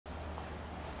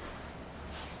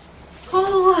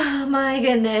my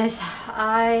goodness,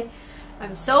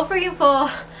 I'm so freaking full.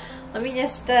 Let me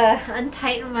just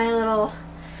untighten my little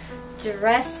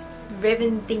dress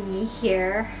ribbon thingy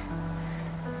here.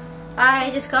 I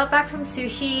just got back from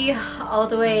sushi all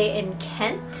the way in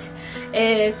Kent.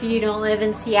 If you don't live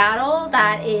in Seattle,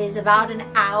 that is about an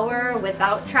hour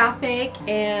without traffic,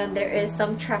 and there is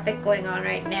some traffic going on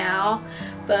right now.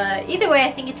 But either way,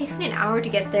 I think it takes me an hour to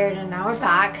get there and an hour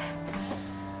back.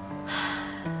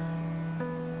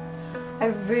 I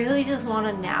really just want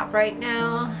a nap right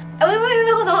now. Oh,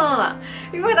 wait, hold on.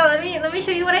 Before that, let me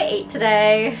show you what I ate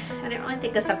today. I didn't really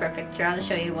take a separate picture. I'll just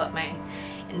show you what my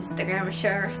Instagram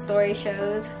story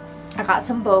shows. I got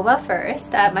some boba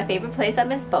first at my favorite place at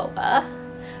Miss Boba,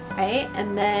 right?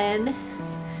 And then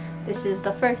this is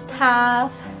the first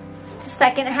half. It's the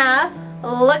second half.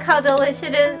 Look how delicious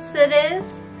it is.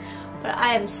 But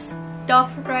I am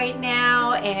stuffed right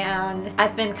now, and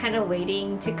I've been kind of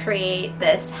waiting to create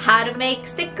this how to make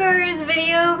stickers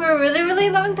video for a really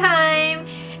long time.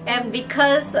 And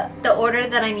because the order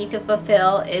that I need to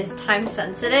fulfill is time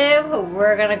sensitive,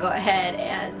 we're gonna go ahead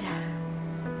and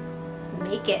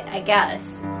make it, I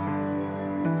guess.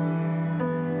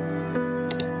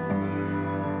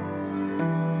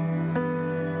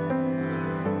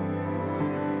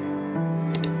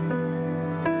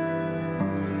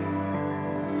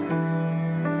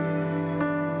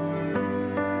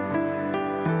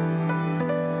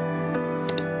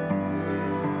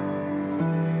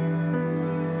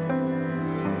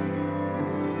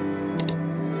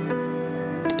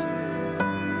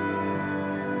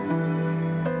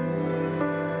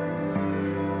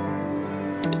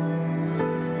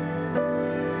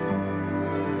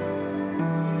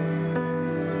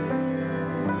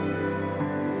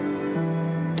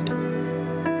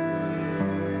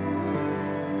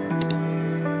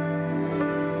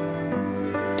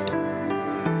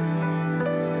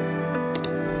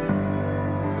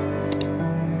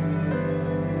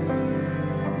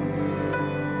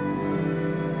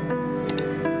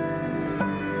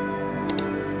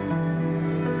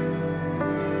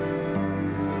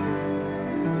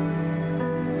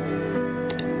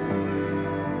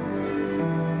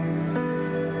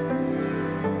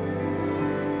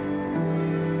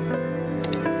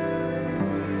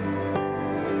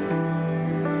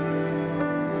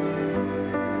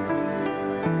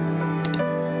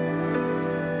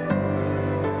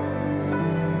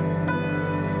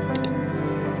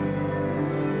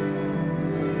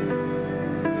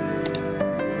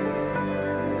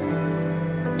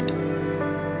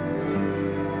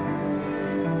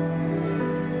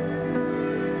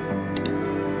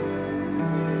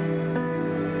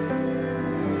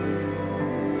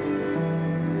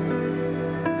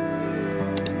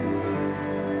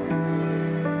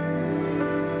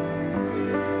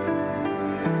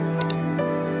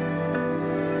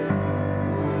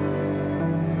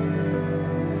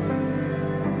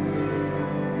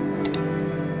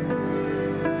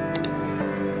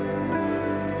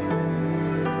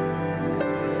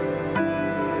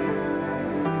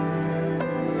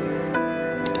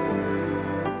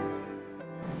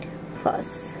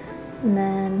 Plus, and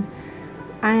then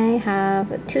I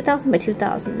have 2000 by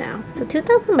 2000 now. So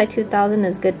 2000 by 2000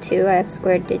 is good too. I have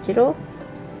square digital.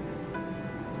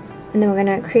 And then we're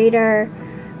gonna create our,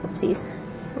 oopsies.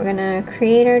 We're gonna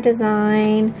create our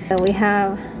design. So we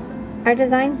have our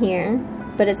design here,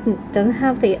 but it doesn't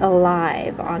have the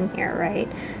alive on here, right?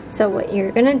 So what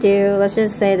you're gonna do, let's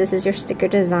just say this is your sticker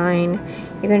design.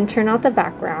 You're gonna turn off the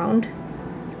background,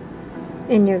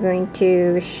 and you're going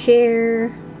to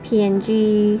share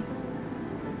PNG,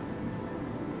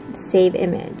 save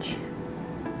image.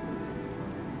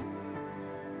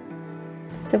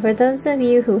 So for those of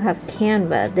you who have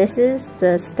Canva, this is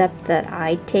the step that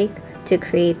I take to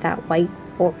create that white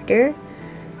border.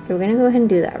 So we're gonna go ahead and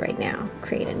do that right now.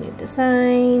 Create a new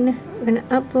design. We're gonna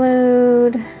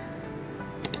upload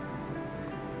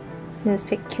this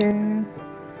picture.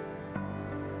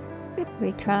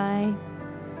 Retry.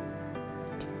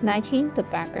 And I change the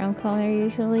background color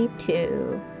usually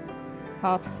to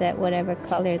offset whatever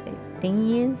color the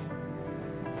thingy is.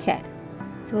 Okay,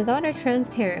 so we got our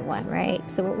transparent one, right?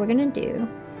 So what we're gonna do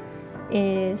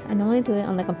is, I normally do it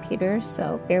on the computer,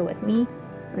 so bear with me.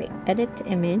 Wait, edit to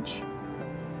image.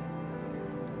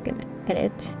 I'm gonna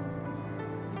edit.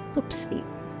 Oops, feet.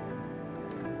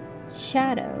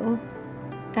 Shadow,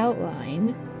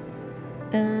 outline.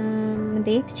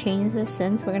 They've changed this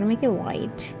since. We're gonna make it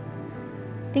white.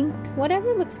 I think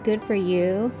whatever looks good for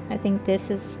you. I think this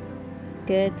is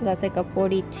good, so that's like a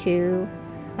 42.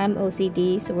 I'm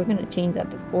OCD, so we're gonna change that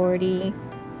to 40.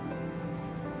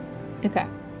 Okay,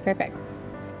 perfect.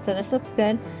 So this looks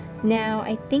good. Now,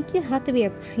 I think you have to be a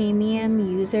premium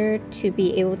user to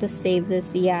be able to save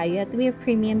this. Yeah, you have to be a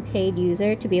premium paid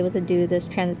user to be able to do this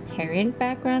transparent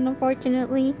background,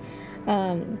 unfortunately.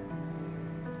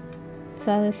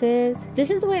 So this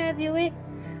is the way I do it.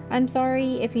 I'm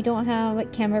sorry if you don't have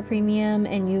Canva Premium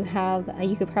and you have,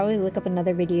 you could probably look up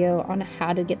another video on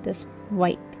how to get this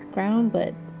white background,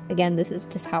 but again, this is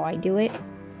just how I do it.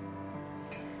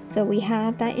 So we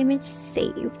have that image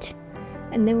saved,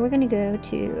 and then we're gonna go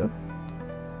to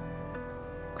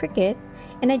Cricut,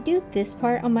 and I do this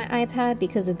part on my iPad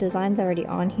because the design's already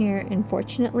on here.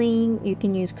 Unfortunately, you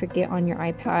can use Cricut on your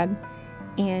iPad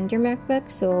and your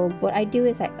MacBook. So what I do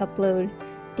is I upload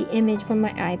the image from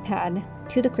my iPad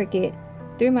to the Cricut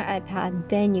through my iPad,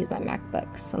 then use my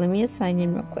MacBook. So let me just sign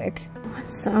in real quick.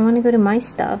 So I want to go to my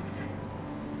stuff,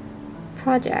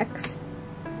 projects.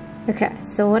 Okay,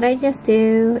 so what I just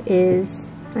do is,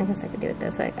 I guess I could do it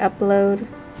this way. Upload,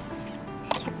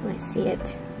 can't really see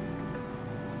it.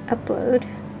 Upload,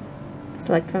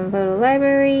 select from photo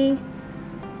library,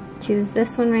 choose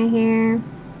this one right here.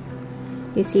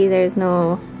 You see there's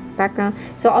no background.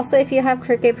 So also if you have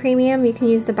Cricut Premium, you can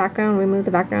use the background, remove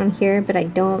the background here, but I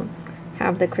don't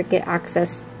have the Cricut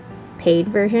Access paid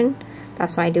version.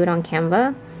 That's why I do it on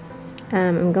Canva.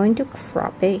 I'm going to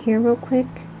crop it here real quick,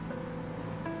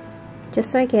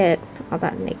 just so I get all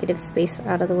that negative space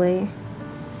out of the way.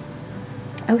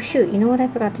 Oh shoot, you know what I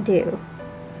forgot to do?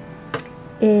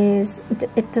 Is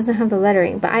it doesn't have the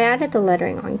lettering, but I added the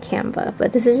lettering on Canva,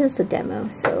 but this is just a demo,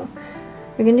 so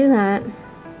we're gonna do that.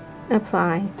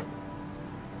 Apply.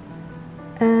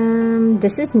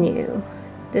 This is new.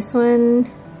 This one,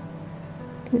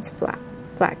 I think it's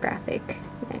flat graphic.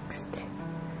 Next.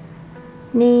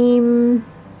 Name,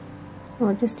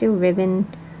 we'll just do ribbon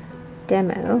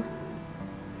demo.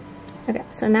 Okay,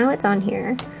 so now it's on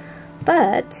here.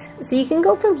 But, so you can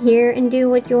go from here and do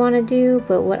what you want to do,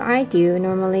 but what I do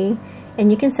normally, and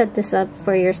you can set this up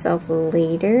for yourself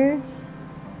later,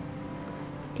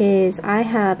 is I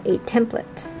have a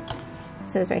template. It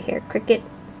says right here, Cricut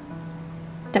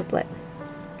template.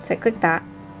 So I click that,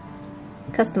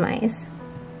 customize,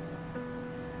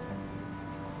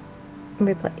 and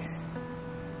replace.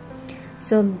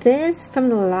 So this, from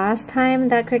the last time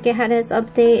that Cricut had its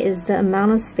update, is the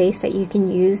amount of space that you can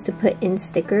use to put in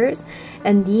stickers.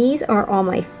 And these are all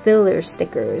my filler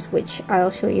stickers, which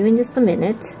I'll show you in just a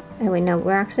minute. Oh wait, no,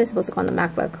 we're actually supposed to go on the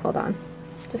MacBook. Hold on.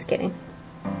 Just kidding.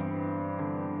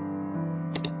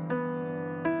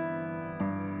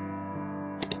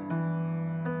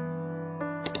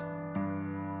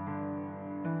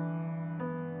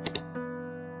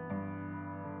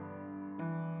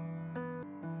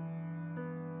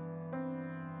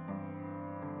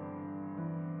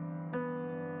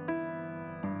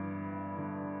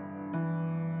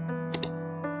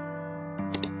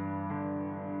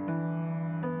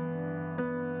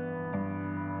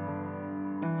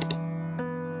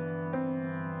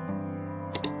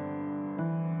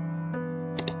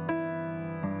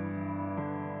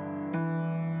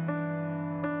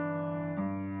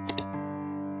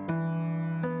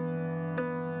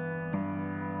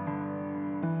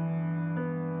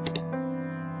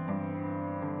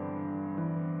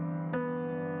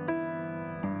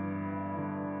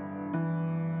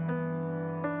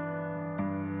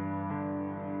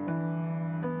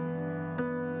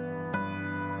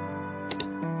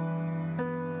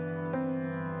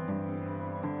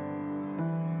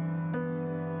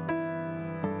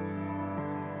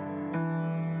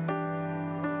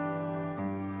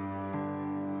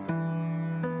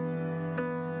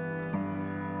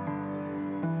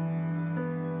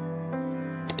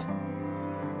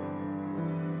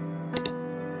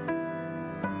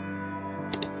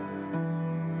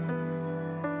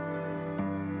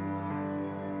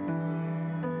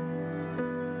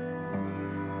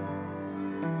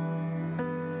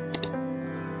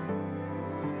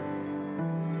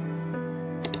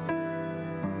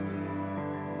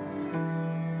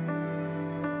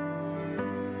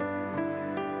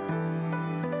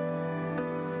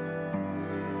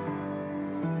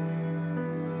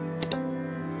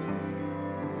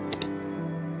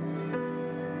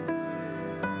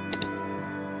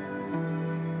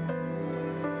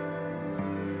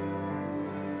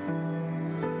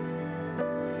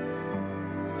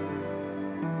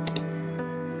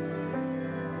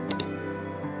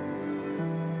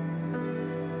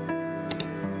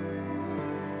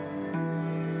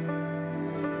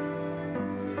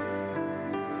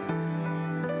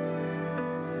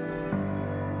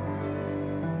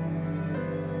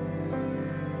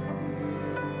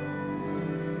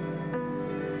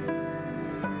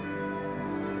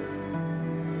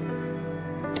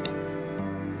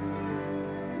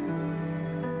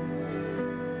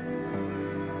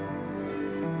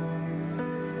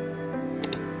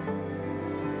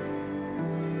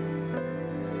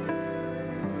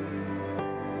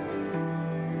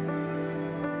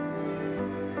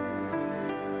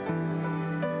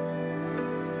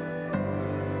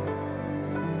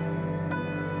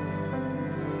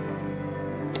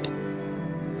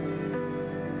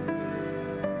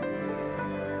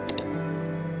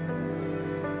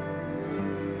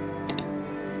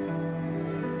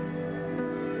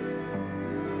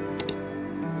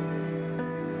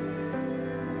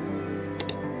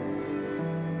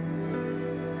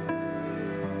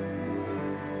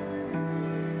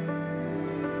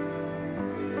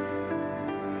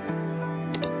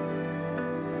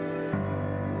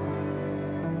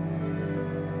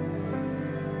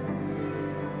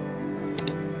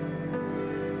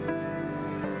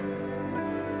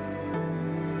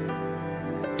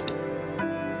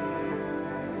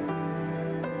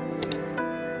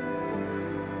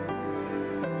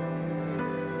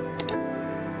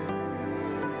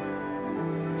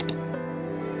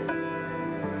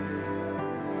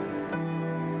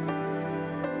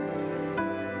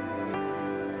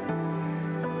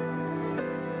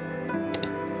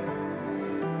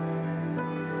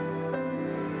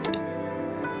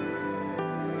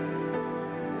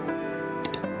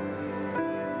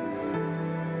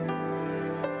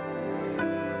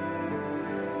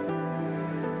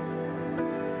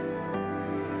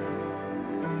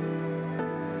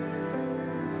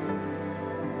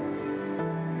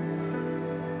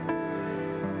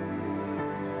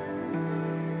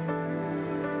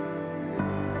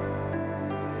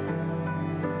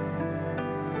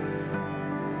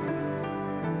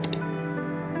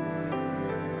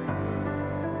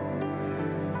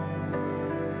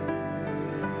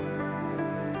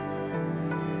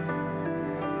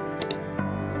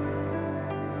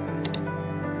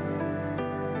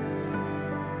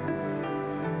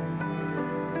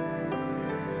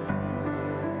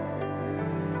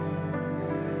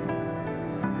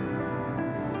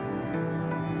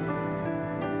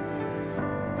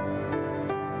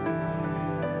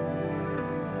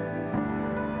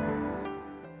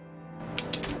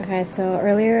 Okay, so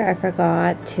earlier I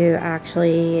forgot to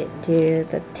actually do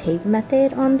the tape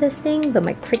method on this thing, but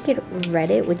my Cricut read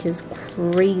it, which is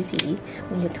crazy.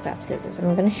 I'm going to grab scissors and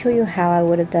I'm going to show you how I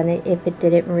would have done it if it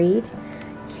didn't read.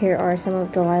 Here are some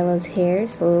of Delilah's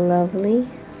hairs. Lovely.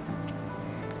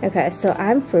 Okay, so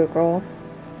I'm frugal.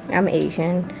 I'm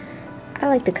Asian. I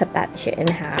like to cut that shit in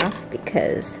half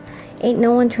because ain't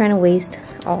no one trying to waste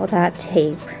all that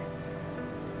tape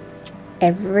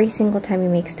every single time you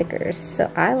make stickers.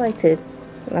 So I like to,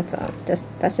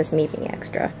 that's just me being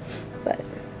extra. But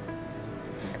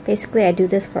basically I do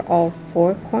this for all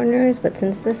 4 corners, but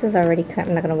since this is already cut,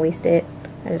 I'm not gonna waste it.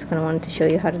 I just kinda wanted to show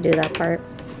you how to do that part.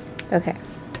 Okay.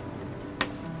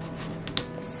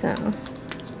 So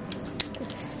the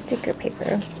sticker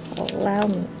paper will allow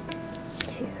me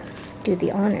to do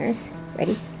the honors.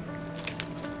 Ready?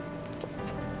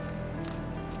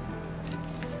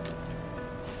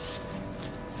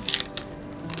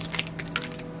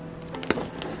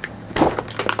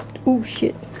 Oh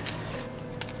shit.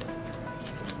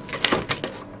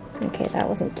 Okay, that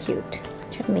wasn't cute.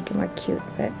 I tried to make it more cute,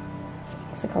 but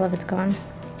looks like all of it's gone.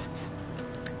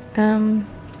 One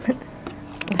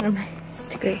of my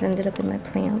stickers ended up in my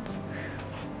plants.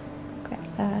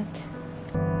 Grab that.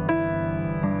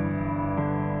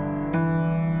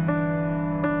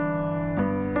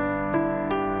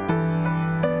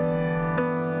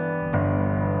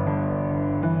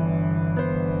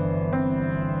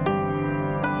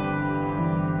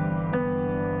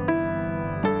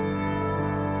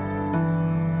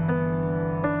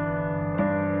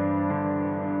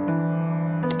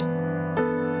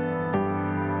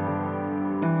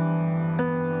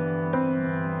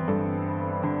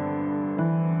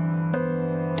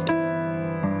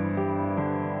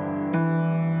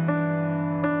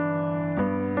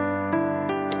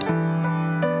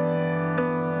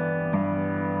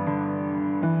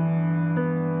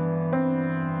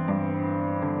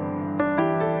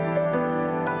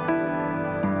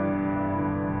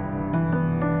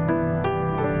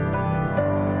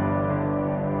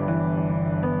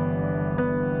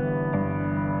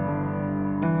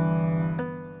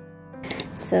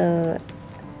 So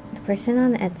the person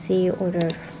on Etsy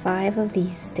ordered 5 of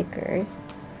these stickers,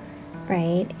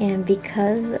 right? And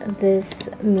because this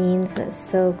means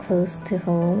so close to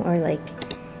home, or like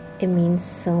it means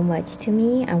so much to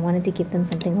me, I wanted to give them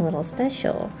something a little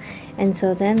special. And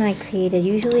so then I created,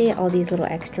 usually all these little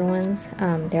extra ones,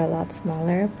 they're a lot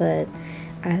smaller, but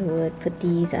I would put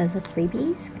these as a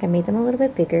freebies. I made them a little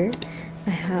bit bigger. I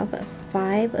have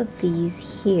 5 of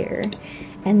these here.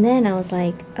 And then I was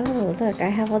like, oh look, I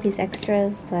have all these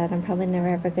extras that I'm probably never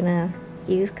ever gonna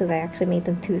use because I actually made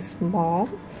them too small.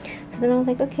 So then I was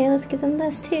like, okay, let's give them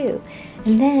this too.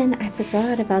 And then I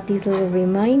forgot about these little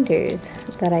reminders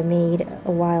that I made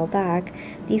a while back.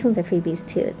 These ones are freebies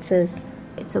too. It says,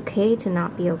 it's okay to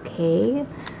not be okay.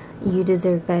 You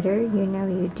deserve better, you know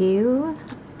you do.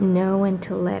 Know when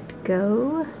to let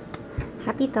go.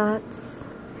 Happy thoughts.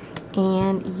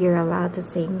 And you're allowed to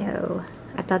say no.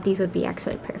 I thought these would be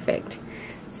actually perfect.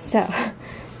 So,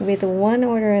 with 1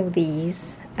 order of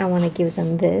these, I want to give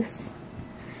them this,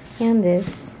 and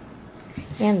this,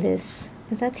 and this.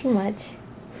 Is that too much?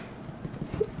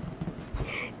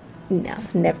 No,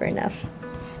 never enough.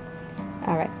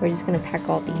 Alright, we're just going to pack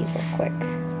all these real quick.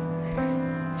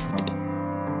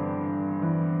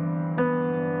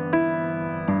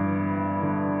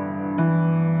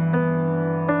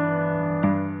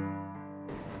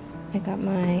 I got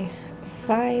my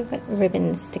 5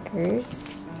 ribbon stickers.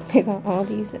 I got all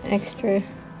these extra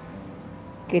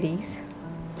goodies.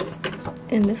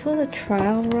 And this was a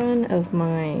trial run of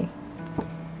my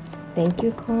thank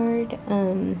you card.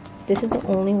 This is the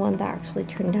only one that actually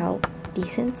turned out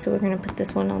decent, so we're gonna put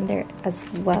this one on there as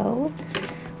well.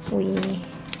 We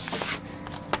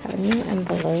have a new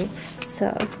envelope.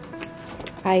 So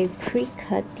I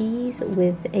pre-cut these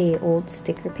with a old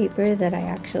sticker paper that I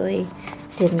actually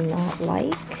did not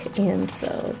like, and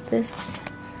so this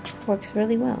works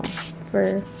really well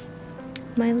for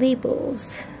my labels.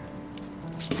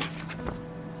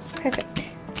 Perfect.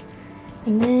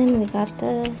 And then we got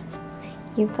the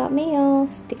You've Got Mail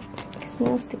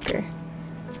snail sticker.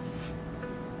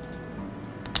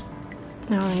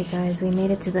 Alright guys, we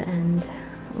made it to the end.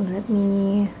 Let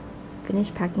me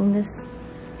finish packing this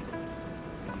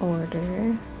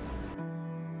order.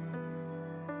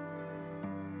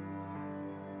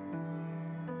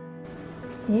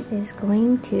 It is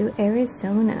going to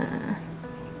Arizona.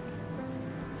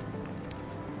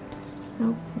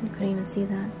 Oh, you couldn't even see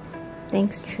that.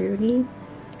 Thanks, Trudy.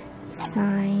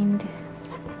 Signed,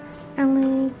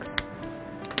 Alekkz.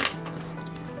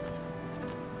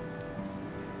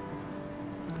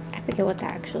 I forget what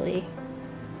that actually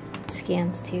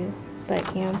scans to,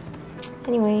 but yeah.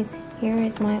 Anyways, here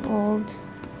is my old,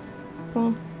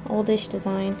 well, oldish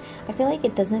design. I feel like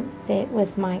it doesn't fit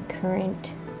with my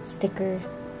current sticker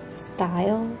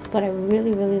style, but I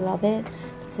really love it.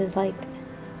 This is like,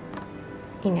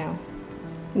 you know,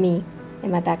 me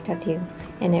and my back tattoo,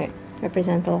 and it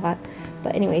represents a lot.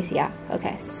 But anyways, yeah,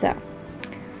 okay, so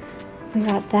we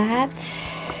got that.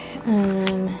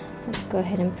 Let's go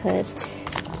ahead and put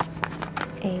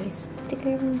a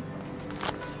sticker.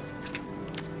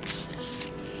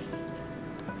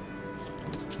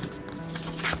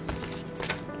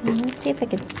 And let's see if I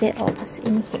can fit all this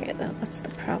in here though, that's the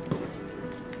problem.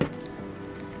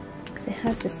 Because it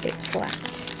has to stay flat.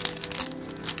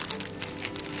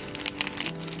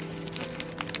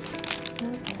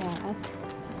 Like that.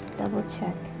 Just double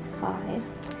check it's 5.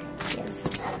 Yes.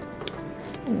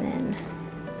 And then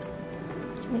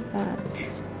we got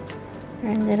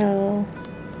our little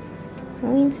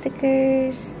Halloween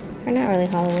stickers. Or not really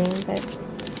Halloween, but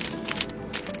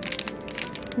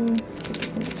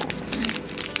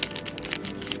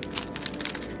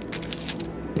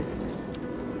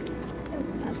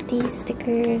these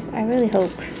stickers. I really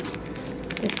hope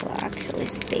this will actually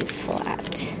stay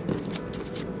flat.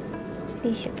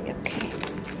 These should be okay.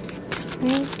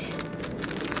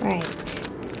 Right.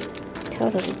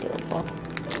 Totally doable.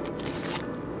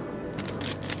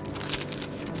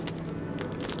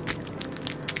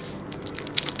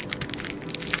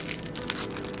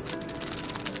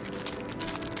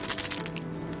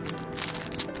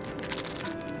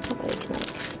 Hopefully it can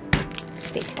like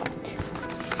stay flat.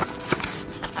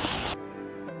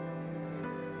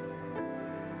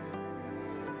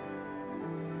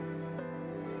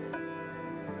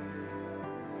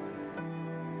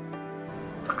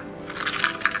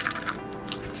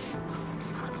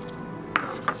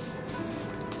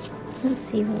 Let's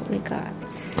see what we got.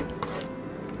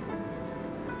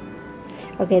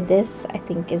 Okay, this I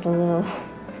think is a little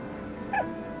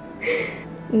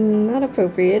not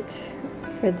appropriate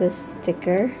for this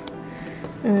sticker.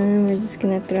 We're just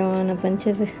gonna throw on a bunch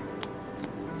of, I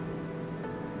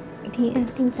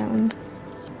think that one.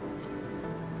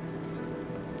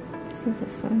 Let's see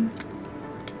this one.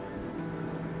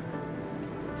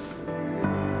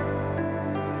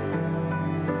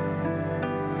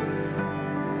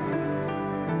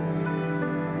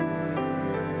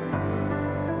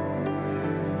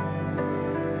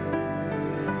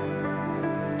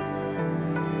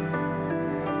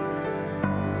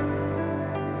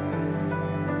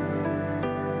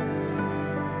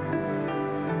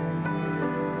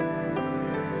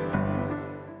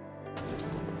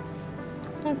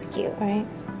 That's cute, right?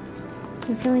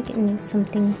 I feel like it needs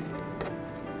something.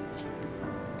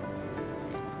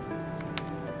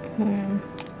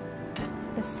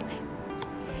 This side.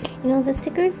 You know, the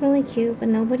sticker is really cute, but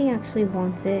nobody actually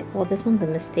wants it. Well, this one's a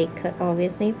mistake cut,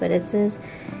 obviously, but it says,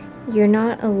 "You're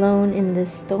not alone in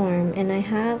this storm," and I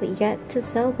have yet to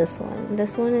sell this one.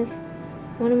 This one is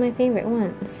one of my favorite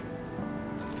ones.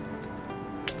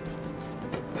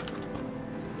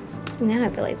 Now I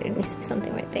feel like there needs to be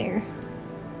something right there.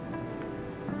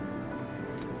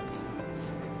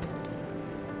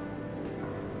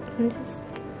 I'm just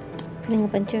putting a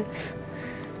bunch of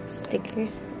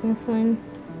stickers in this one.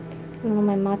 A little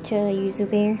my matcha yuzu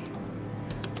bear.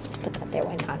 Let's put that there,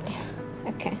 why not?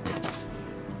 Okay.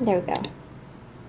 There we go.